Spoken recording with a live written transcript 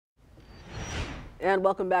And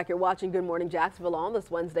welcome back. You're watching Good Morning Jacksonville on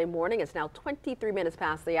this Wednesday morning. It's now 23 minutes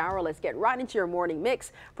past the hour. Let's get right into your morning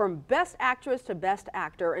mix. From Best Actress to Best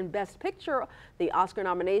Actor and Best Picture, the Oscar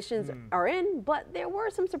nominations are in, but there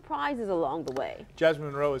were some surprises along the way.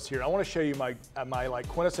 Jasmine Monroe is here. I want to show you my like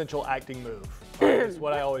quintessential acting move. It's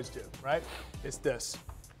what I always do, right? It's this.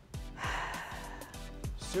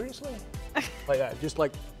 Seriously? Like that. Just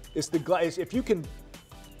like it's the glass. If you can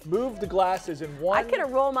move the glasses in one. I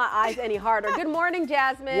couldn't roll my eyes any harder. Good morning,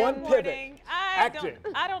 Jasmine. One pivot.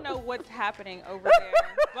 I don't know what's happening over there,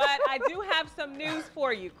 but I do have some news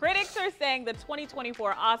for you. Critics are saying the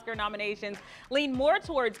 2024 Oscar nominations lean more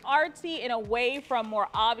towards artsy and away from more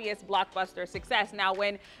obvious blockbuster success. Now,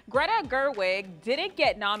 when Greta Gerwig didn't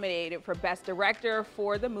get nominated for Best Director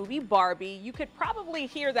for the movie Barbie, you could probably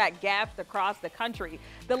hear that gasped across the country.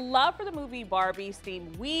 The love for the movie Barbie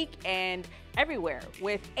seemed weak and everywhere,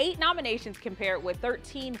 with 8 nominations compared with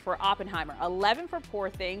 13 for Oppenheimer, 11 for Poor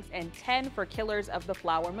Things, and 10 for Killers of the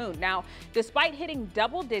Flower Moon. Now, despite hitting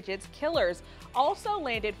double digits, Killers also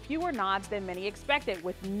landed fewer nods than many expected,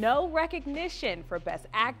 with no recognition for Best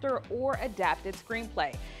Actor or Adapted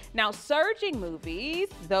Screenplay. Now, surging movies,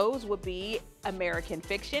 those would be American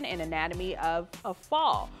Fiction and Anatomy of a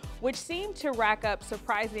Fall, which seemed to rack up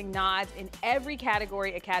surprising nods in every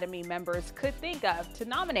category Academy members could think of to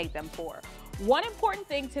nominate them for. One important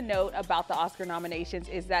thing to note about the Oscar nominations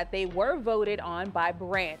is that they were voted on by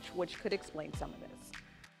branch, which could explain some of this.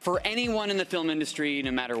 For anyone in the film industry,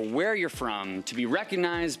 no matter where you're from, to be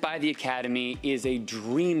recognized by the Academy is a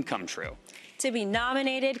dream come true. To be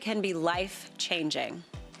nominated can be life-changing.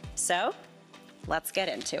 So, let's get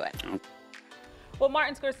into it. Well,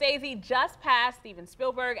 Martin Scorsese just passed Steven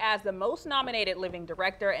Spielberg as the most nominated living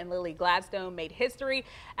director, and Lily Gladstone made history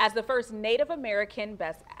as the first Native American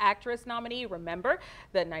Best Actress nominee. Remember,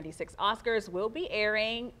 the '96 Oscars will be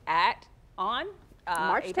airing on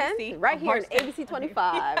March ABC, 10th, right here on ABC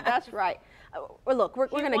 25. That's right. Well, look, we're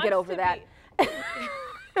going to get over that.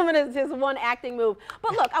 I mean, it's just one acting move.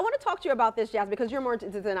 But look, I want to talk to you about this, Jasmine, because you're more into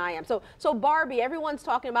it than I am. So Barbie, everyone's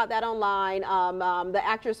talking about that online. The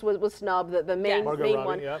actress was snubbed, the main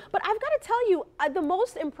one. Yep. But I've got to tell you, the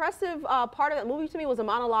most impressive part of that movie to me was a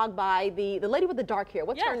monologue by the lady with the dark hair.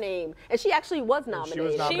 What's her name? And she actually was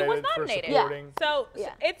nominated. She was nominated. Yeah. So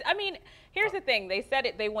it's, I mean, here's the thing. They said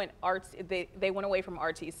they went they went away from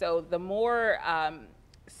artsy. So the more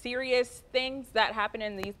serious things that happen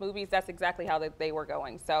in these movies, that's exactly how they were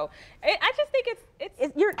going. So I just think it's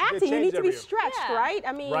you're acting, you need to be stretched, right?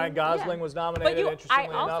 I mean, Ryan Gosling was nominated, interestingly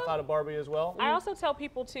enough, out of Barbie as well. I also tell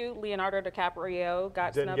people too, Leonardo DiCaprio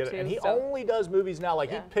got snubbed too. And he only does movies now,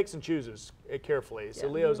 like he picks and chooses carefully. So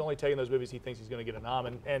Leo's only taking those movies he thinks he's going to get a nom,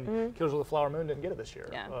 and Killers of the Flower Moon didn't get it this year,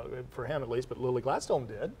 for him at least, but Lily Gladstone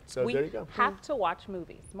did. So there you go. We have to watch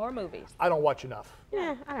movies, more movies. I don't watch enough.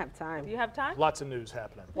 Yeah, I don't have time. Do you have time? Lots of news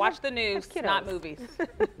happening. Watch the news, not movies.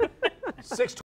 6